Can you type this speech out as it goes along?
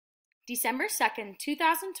December 2nd,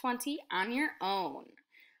 2020 on your own.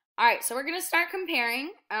 All right, so we're going to start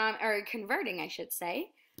comparing, or converting, I should say,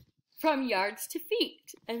 from yards to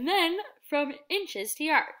feet, and then from inches to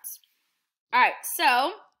yards. All right,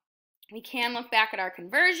 so we can look back at our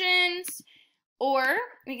conversions, or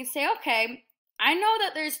we can say, okay, I know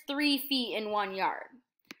that there's 3 feet in 1 yard.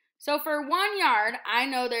 So for 1 yard, I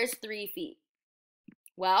know there's 3 feet.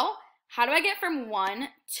 Well, how do I get from 1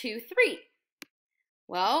 to 3?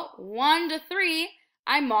 Well, 1 to 3,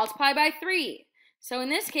 I multiply by 3. So in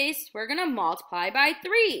this case, we're going to multiply by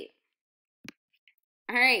 3.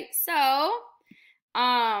 All right, so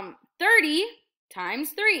 30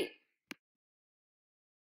 times 3.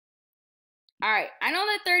 All right, I know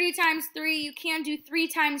that 30 times 3, you can do 3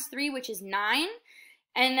 times 3, which is 9,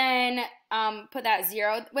 and then put that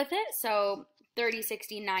 0 with it. So 30,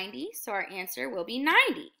 60, 90, so our answer will be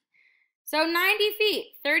 90. So 90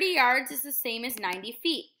 feet, 30 yards is the same as 90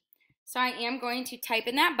 feet. So I am going to type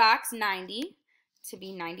in that box 90 to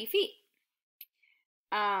be 90 feet.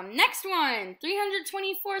 Next one,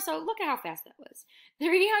 324, so look at how fast that was.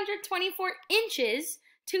 324 inches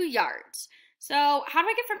to yards. So how do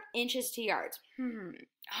I get from inches to yards?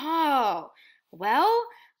 Oh, well,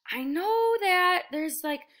 I know that there's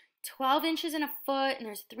like 12 inches in a foot and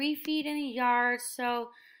there's 3 feet in a yard,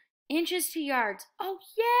 so inches to yards. Oh,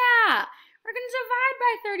 yeah, we're going to divide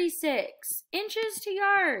by 36. Inches to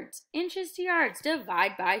yards,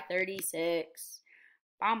 divide by 36.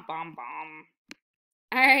 Bom, bom, bom.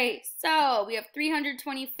 All right, so we have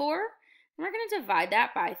 324, and we're going to divide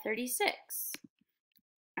that by 36.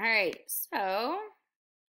 All right, so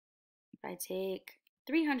if I take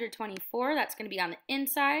 324, that's going to be on the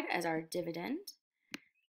inside as our dividend.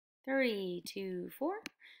 3, 2, 4.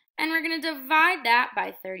 And we're going to divide that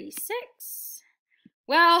by 36.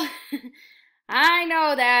 Well, I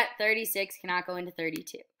know that 36 cannot go into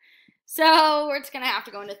 32. So we're just going to have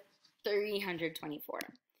to go into 324.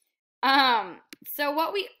 So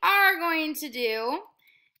what we are going to do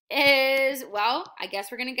is, well, I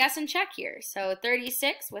guess we're going to guess and check here. So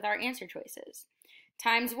 36 with our answer choices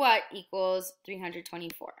times what equals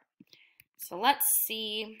 324. So let's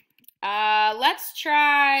see. Let's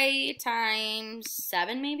try times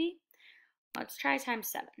 7 maybe. Let's try times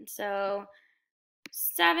 7. So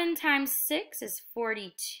 7 times 6 is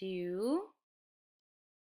 42.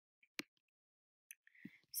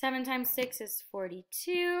 7 times 6 is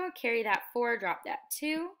 42. Carry that 4, drop that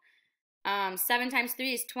 2. 7 times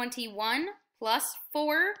 3 is 21 plus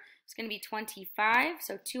 4 is going to be 25.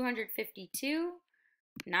 So 252.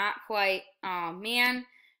 Not quite. Oh, man.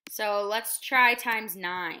 So let's try times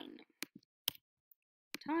 9.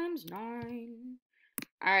 Times 9.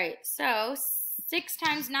 All right. So 6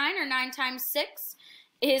 times 9 or 9 times 6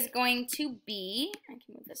 is going to be, I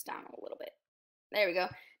can move this down a little bit. There we go.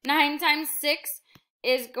 9 times 6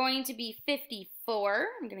 is going to be 54.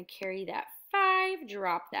 I'm going to carry that 5,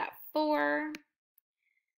 drop that 4.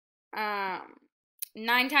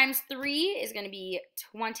 9 times 3 is going to be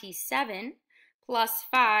 27, plus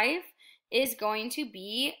 5 is going to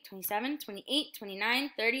be 27, 28,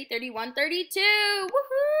 29, 30, 31, 32.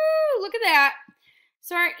 Woohoo! Look at that.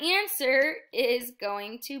 So our answer is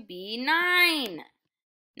going to be 9.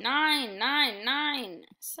 9, 9, 9.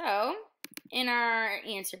 So in our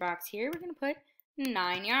answer box here, we're going to put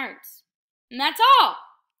 9 yards. And that's all.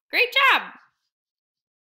 Great job.